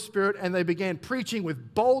with the Holy Spirit and they began preaching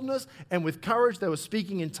with boldness and with courage. They were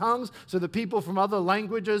speaking in tongues so that people from other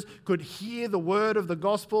languages could hear the word of the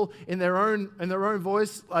gospel in their own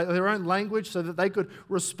voice, their own language, so that they could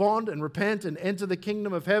respond and repent and enter the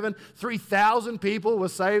kingdom of heaven. 3,000 people were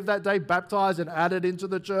saved that day, baptized and added into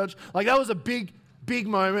the church. Like that was a big, big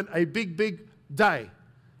moment, a big, big day.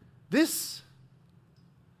 This,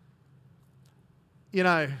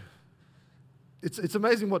 it's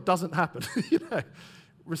amazing what doesn't happen.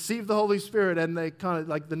 Receive the Holy Spirit, and they kind of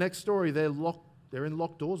like the next story. They're in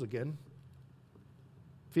locked doors again,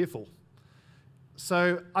 fearful.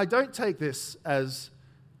 So I don't take this as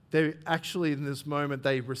they actually in this moment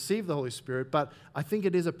they receive the Holy Spirit, but I think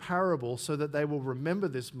it is a parable so that they will remember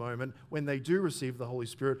this moment when they do receive the Holy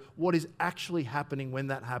Spirit. What is actually happening when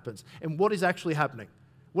that happens, and what is actually happening?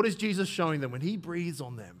 What is Jesus showing them when He breathes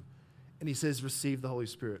on them? And He says, receive the Holy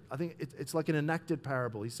Spirit. I think it's like an enacted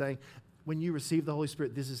parable. He's saying, when you receive the Holy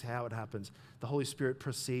Spirit, this is how it happens. The Holy Spirit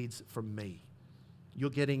proceeds from me.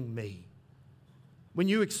 You're getting me. When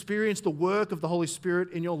you experience the work of the Holy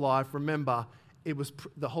Spirit in your life, remember, it was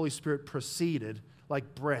the Holy Spirit proceeded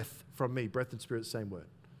like breath from me. Breath and spirit, same word.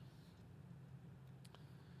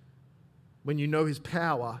 When you know His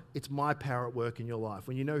power, it's my power at work in your life.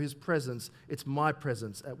 When you know His presence, it's my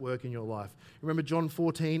presence at work in your life. Remember John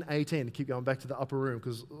 14:18. Keep going back to the upper room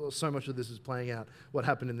because so much of this is playing out what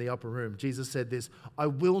happened in the upper room. Jesus said this, I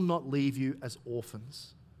will not leave you as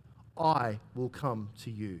orphans. I will come to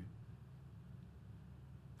you.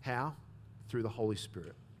 How? Through the Holy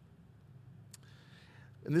Spirit.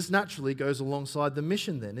 And this naturally goes alongside the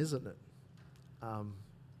mission then, isn't it?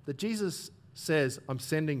 That Jesus says, I'm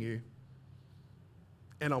sending you,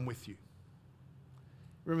 and I'm with you.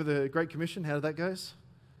 Remember the Great Commission, how that goes?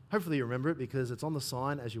 Hopefully you remember it because it's on the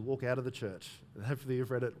sign as you walk out of the church. And hopefully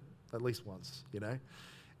you've read it at least once, And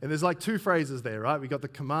there's like two phrases there, right? We've got the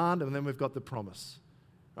command and then we've got the promise.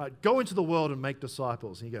 Right? Go into the world and make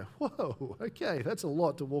disciples. And you go, whoa, okay, that's a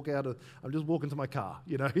lot to walk out of. I'm just walking to my car,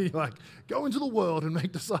 You're like, go into the world and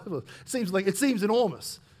make disciples. It seems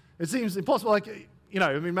enormous. It seems impossible. Like,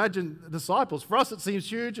 imagine disciples. For us, it seems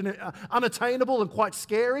huge and unattainable and quite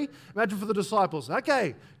scary. Imagine for the disciples,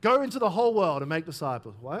 okay, go into the whole world and make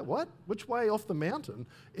disciples. What? Which way off the mountain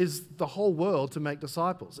is the whole world to make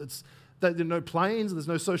disciples? It's that there are no planes, there's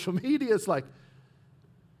no social media. It's like,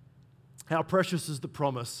 how precious is the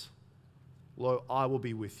promise? Lo, I will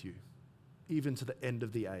be with you, even to the end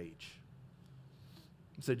of the age.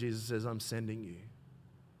 So Jesus says, I'm sending you,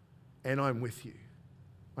 and I'm with you.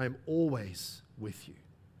 I am always with you.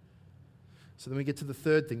 So then we get to the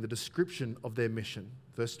third thing, the description of their mission.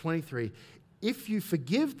 Verse 23, if you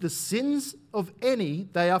forgive the sins of any,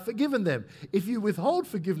 they are forgiven them. If you withhold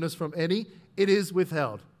forgiveness from any, it is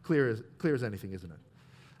withheld. Clear as anything, isn't it?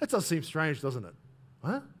 That does seem strange, doesn't it?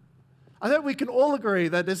 Huh? I think we can all agree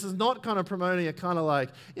that this is not kind of promoting a kind of like,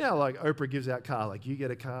 like Oprah gives out car, like you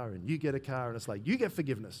get a car and you get a car, and it's like, you get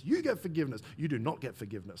forgiveness, you do not get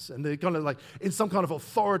forgiveness. And they're kind of like in some kind of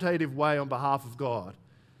authoritative way on behalf of God.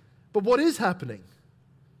 But what is happening?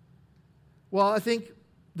 Well, I think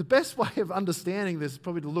the best way of understanding this is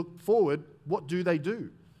probably to look forward. What do they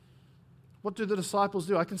do? What do the disciples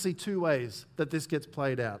do? I can see two ways that this gets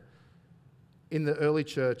played out in the early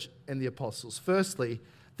church and the apostles. Firstly,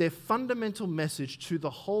 their fundamental message to the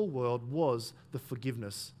whole world was the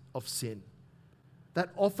forgiveness of sin. That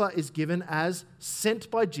offer is given as sent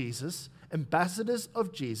by Jesus, ambassadors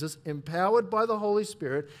of Jesus, empowered by the Holy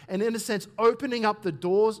Spirit, and in a sense opening up the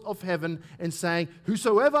doors of heaven and saying,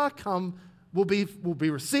 whosoever come will be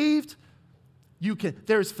received.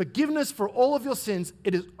 There is forgiveness for all of your sins.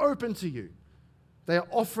 It is open to you. They are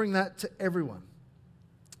offering that to everyone.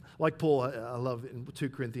 Like Paul, I love in 2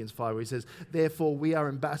 Corinthians 5, where he says, therefore we are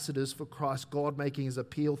ambassadors for Christ, God making his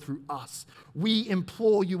appeal through us. We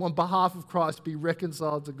implore you on behalf of Christ, be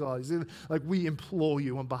reconciled to God. Like we implore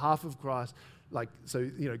you on behalf of Christ.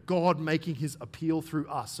 God making his appeal through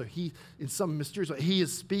us. So he, in some mysterious way, he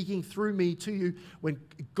is speaking through me to you when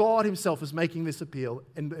God himself is making this appeal.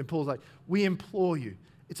 And Paul's like, we implore you.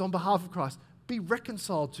 It's on behalf of Christ. Be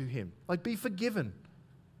reconciled to him. Like be forgiven.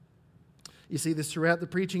 You see this throughout the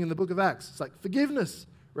preaching in the book of Acts. It's like forgiveness,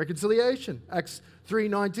 reconciliation. Acts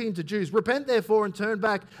 3:19 to Jews, repent therefore and turn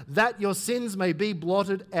back that your sins may be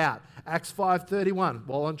blotted out. Acts 5:31,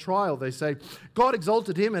 while on trial they say, God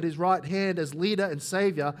exalted him at his right hand as leader and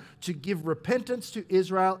savior to give repentance to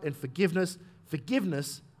Israel and forgiveness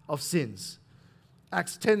of sins.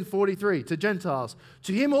 Acts 10:43 to Gentiles,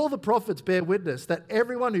 to him all the prophets bear witness that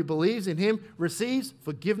everyone who believes in him receives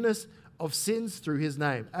forgiveness of sins through his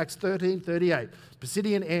name. Acts 13:38,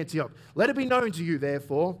 Pisidian Antioch. Let it be known to you,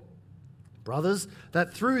 therefore, brothers,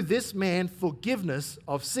 that through this man forgiveness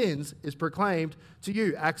of sins is proclaimed to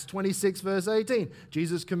you. Acts 26 verse 18.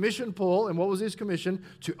 Jesus commissioned Paul, and what was his commission?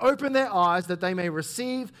 To open their eyes that they may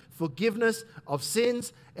receive forgiveness of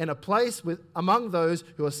sins and a place among those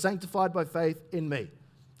who are sanctified by faith in me.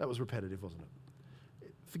 That was repetitive, wasn't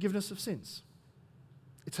it? Forgiveness of sins.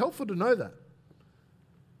 It's helpful to know that.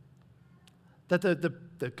 That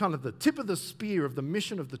the kind of the tip of the spear of the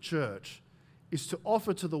mission of the church is to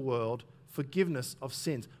offer to the world forgiveness of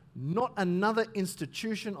sins. Not another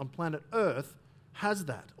institution on planet Earth has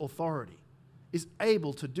that authority, is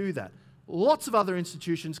able to do that. Lots of other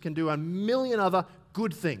institutions can do a million other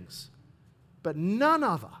good things, but none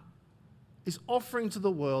other is offering to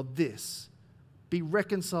the world this: be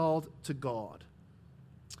reconciled to God.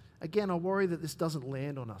 Again, I worry that this doesn't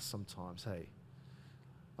land on us sometimes, hey,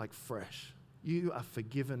 like fresh. You are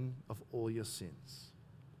forgiven of all your sins.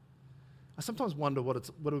 I sometimes wonder what it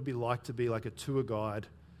would be like to be like a tour guide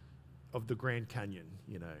of the Grand Canyon,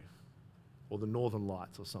 or the Northern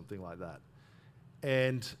Lights or something like that.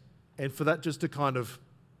 And for that just to kind of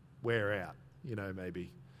wear out,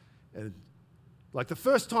 maybe. And like the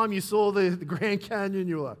first time you saw the Grand Canyon,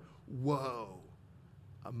 you were like, whoa,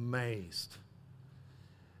 amazed.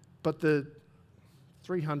 But the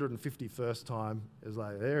 351st time is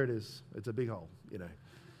like, there it is. It's a big hole,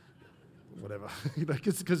 whatever.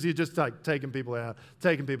 Because you're just like taking people out,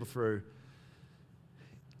 taking people through.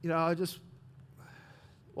 I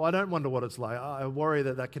don't wonder what it's like. I worry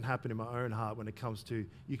that can happen in my own heart when it comes to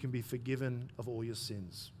you can be forgiven of all your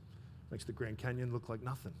sins. Makes the Grand Canyon look like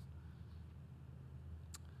nothing.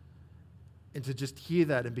 And to just hear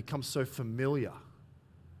that and become so familiar.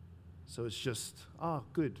 So it's just,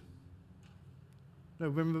 good. No,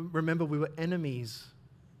 remember we were enemies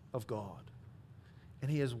of God. And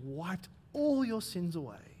He has wiped all your sins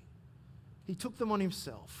away. He took them on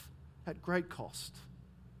Himself at great cost.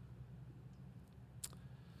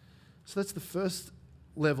 So that's the first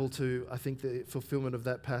level to, I think, the fulfillment of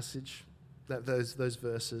that passage, those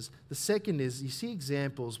verses. The second is you see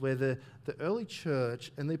examples where the early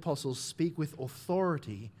church and the apostles speak with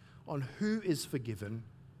authority on who is forgiven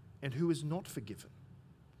and who is not forgiven.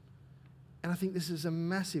 And I think this is a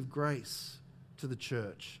massive grace to the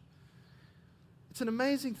church. It's an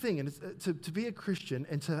amazing thing, and it's, to be a Christian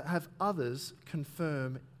and to have others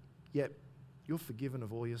confirm, yep, you're forgiven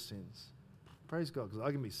of all your sins. Praise God, because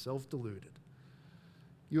I can be self-deluded.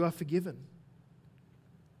 You are forgiven.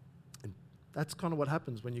 And that's kind of what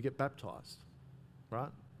happens when you get baptized, right?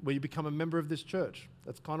 When you become a member of this church.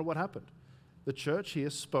 That's kind of what happened. The church here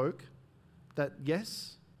spoke that,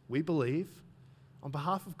 yes, we believe, on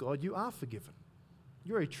behalf of God, you are forgiven.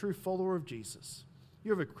 You're a true follower of Jesus.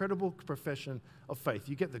 You have a credible profession of faith.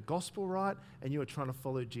 You get the gospel right, and you are trying to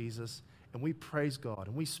follow Jesus, and we praise God,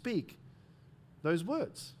 and we speak those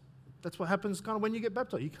words. That's what happens kind of when you get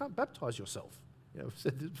baptized. You can't baptize yourself. I've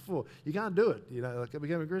said this before. You can't do it. Like I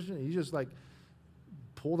became a Christian, and you just like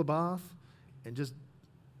pour the bath and just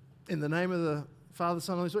in the name of the Father,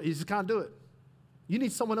 Son, and Holy Spirit, you just can't do it. You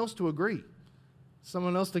need someone else to agree.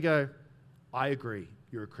 Someone else to go, I agree,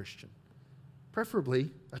 you're a Christian. Preferably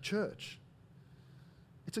a church.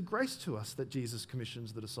 It's a grace to us that Jesus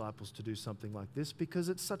commissions the disciples to do something like this because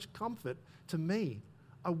it's such comfort to me.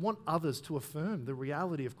 I want others to affirm the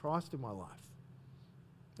reality of Christ in my life.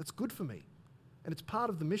 That's good for me. And it's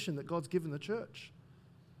part of the mission that God's given the church.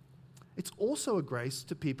 It's also a grace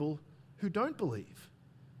to people who don't believe.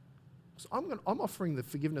 So I'm offering the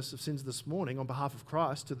forgiveness of sins this morning on behalf of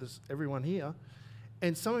Christ to everyone here.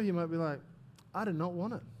 And some of you might be like, I do not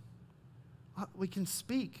want it. We can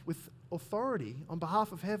speak with authority on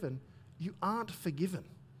behalf of heaven. You aren't forgiven.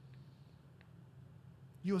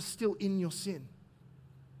 You are still in your sin.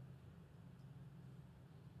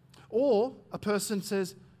 Or a person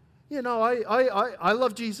says, I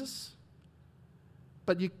love Jesus,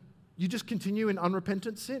 but you just continue in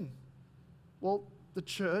unrepentant sin. Well, the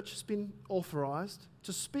church has been authorized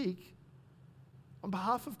to speak on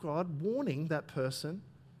behalf of God, warning that person,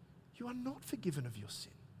 you are not forgiven of your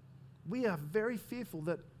sin. We are very fearful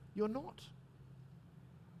that you're not.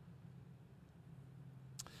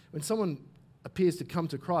 When someone appears to come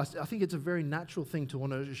to Christ, I think it's a very natural thing to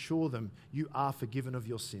want to assure them you are forgiven of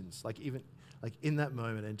your sins, like even like in that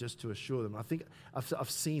moment, and just to assure them. I think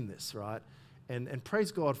I've seen this, right? And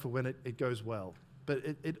praise God for when it goes well, but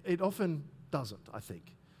it often doesn't, I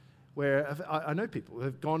think. Where I know people who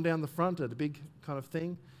have gone down the front at a big kind of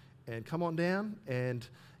thing and come on down, and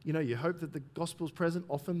you hope that the gospel's present.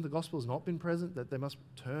 Often the gospel has not been present, that they must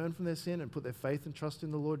turn from their sin and put their faith and trust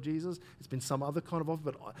in the Lord Jesus. It's been some other kind of offer,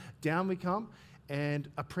 but down we come,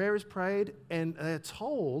 and a prayer is prayed, and they are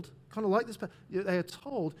told, kind of like this, they are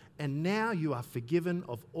told, and now you are forgiven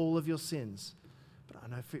of all of your sins. But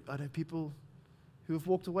I know people who have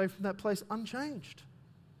walked away from that place unchanged,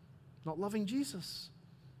 not loving Jesus,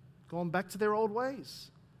 gone back to their old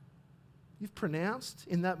ways. You've pronounced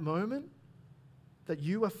in that moment that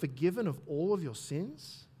you are forgiven of all of your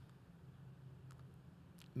sins?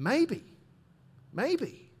 Maybe.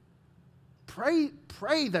 Pray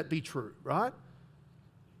that be true, right?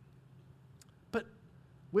 But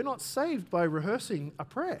we're not saved by rehearsing a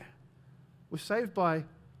prayer. We're saved by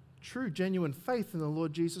true, genuine faith in the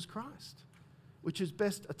Lord Jesus Christ, which is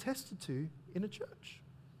best attested to in a church.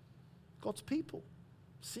 God's people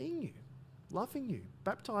seeing you, loving you,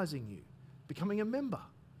 baptizing you, becoming a member.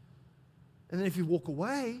 And then if you walk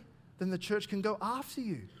away, then the church can go after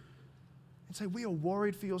you and say, we are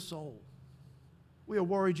worried for your soul. We are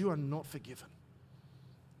worried you are not forgiven.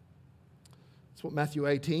 That's what Matthew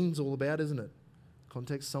 18 is all about, isn't it?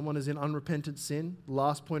 Context, someone is in unrepentant sin. The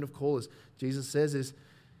last point of call, as Jesus says, this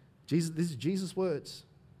is Jesus' words.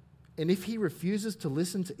 And if he refuses to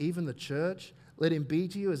listen to even the church, let him be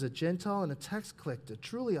to you as a Gentile and a tax collector.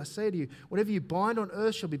 Truly, I say to you, whatever you bind on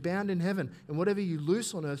earth shall be bound in heaven, and whatever you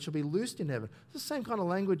loose on earth shall be loosed in heaven. It's the same kind of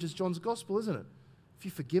language as John's gospel, isn't it? If you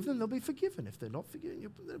forgive them, they'll be forgiven. If they're not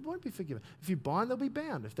forgiven, they won't be forgiven. If you bind, they'll be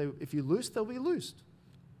bound. If you loose, they'll be loosed.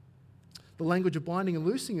 The language of binding and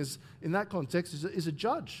loosing is, in that context, is a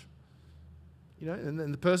judge. You know, and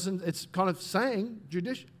then the person, it's kind of saying,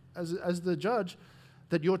 as the judge,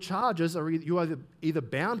 that your charges are you are either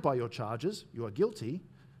bound by your charges, you are guilty,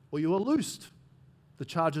 or you are loosed. The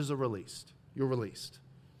charges are released. You're released.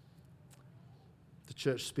 The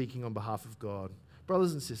church speaking on behalf of God.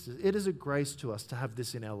 Brothers and sisters, it is a grace to us to have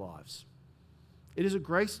this in our lives. It is a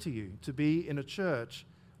grace to you to be in a church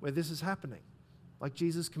where this is happening, like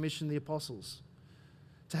Jesus commissioned the apostles.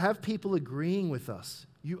 To have people agreeing with us,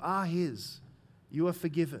 you are his, you are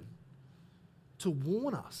forgiven. To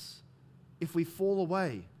warn us if we fall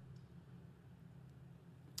away.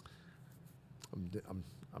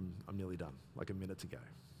 I'm nearly done, like a minute to go.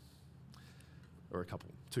 Or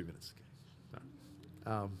 2 minutes to go.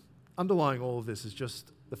 No. Underlying all of this is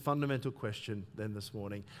just the fundamental question then this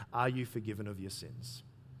morning: are you forgiven of your sins?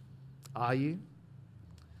 Are you?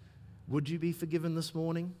 Would you be forgiven this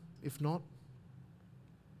morning? If not,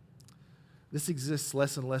 this exists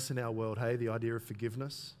less and less in our world, hey, the idea of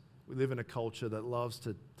forgiveness. We live in a culture that loves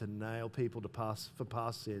to nail people for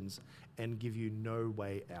past sins and give you no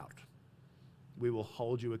way out. We will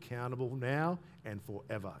hold you accountable now and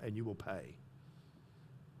forever, and you will pay.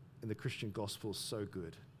 And the Christian gospel is so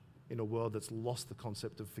good in a world that's lost the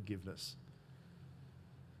concept of forgiveness,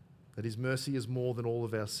 that his mercy is more than all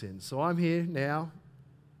of our sins. So I'm here now,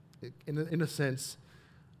 in a sense,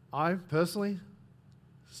 I personally,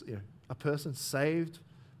 a person saved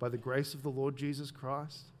by the grace of the Lord Jesus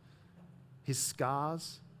Christ. His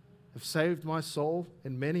scars have saved my soul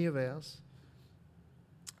and many of ours.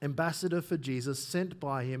 Ambassador for Jesus, sent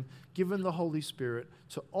by him, given the Holy Spirit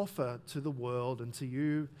to offer to the world and to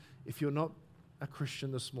you. If you're not a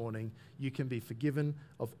Christian this morning, you can be forgiven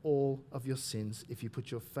of all of your sins if you put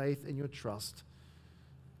your faith and your trust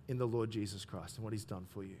in the Lord Jesus Christ and what he's done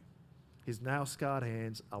for you. His nail-scarred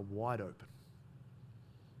hands are wide open.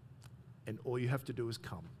 And all you have to do is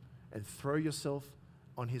come and throw yourself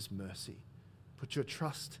on his mercy. Put your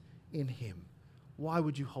trust in him. Why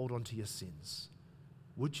would you hold on to your sins?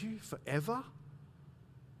 Would you forever?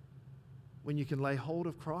 When you can lay hold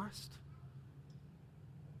of Christ?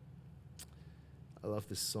 I love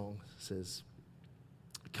this song. It says,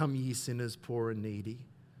 "Come ye sinners, poor and needy,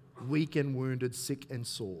 weak and wounded, sick and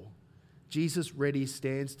sore. Jesus ready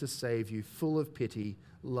stands to save you, full of pity,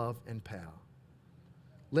 love and power.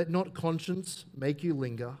 Let not conscience make you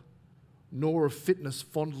linger, nor of fitness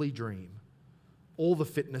fondly dream. All the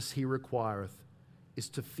fitness he requireth is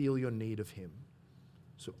to feel your need of him.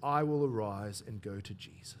 So I will arise and go to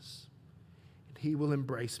Jesus, and he will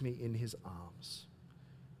embrace me in his arms.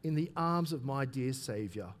 In the arms of my dear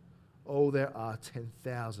Savior, oh, there are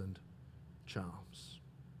 10,000 charms."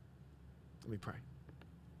 Let me pray.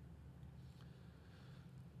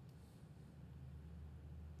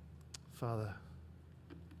 Father,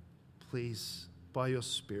 please, by your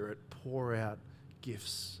Spirit, pour out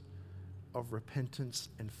gifts of repentance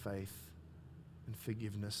and faith and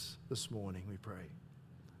forgiveness this morning, we pray.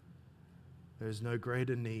 There is no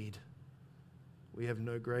greater need. We have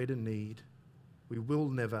no greater need. We will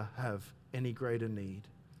never have any greater need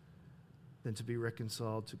than to be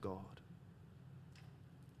reconciled to God.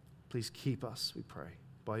 Please keep us, we pray,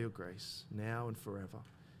 by your grace, now and forever.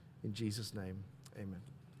 In Jesus' name, amen.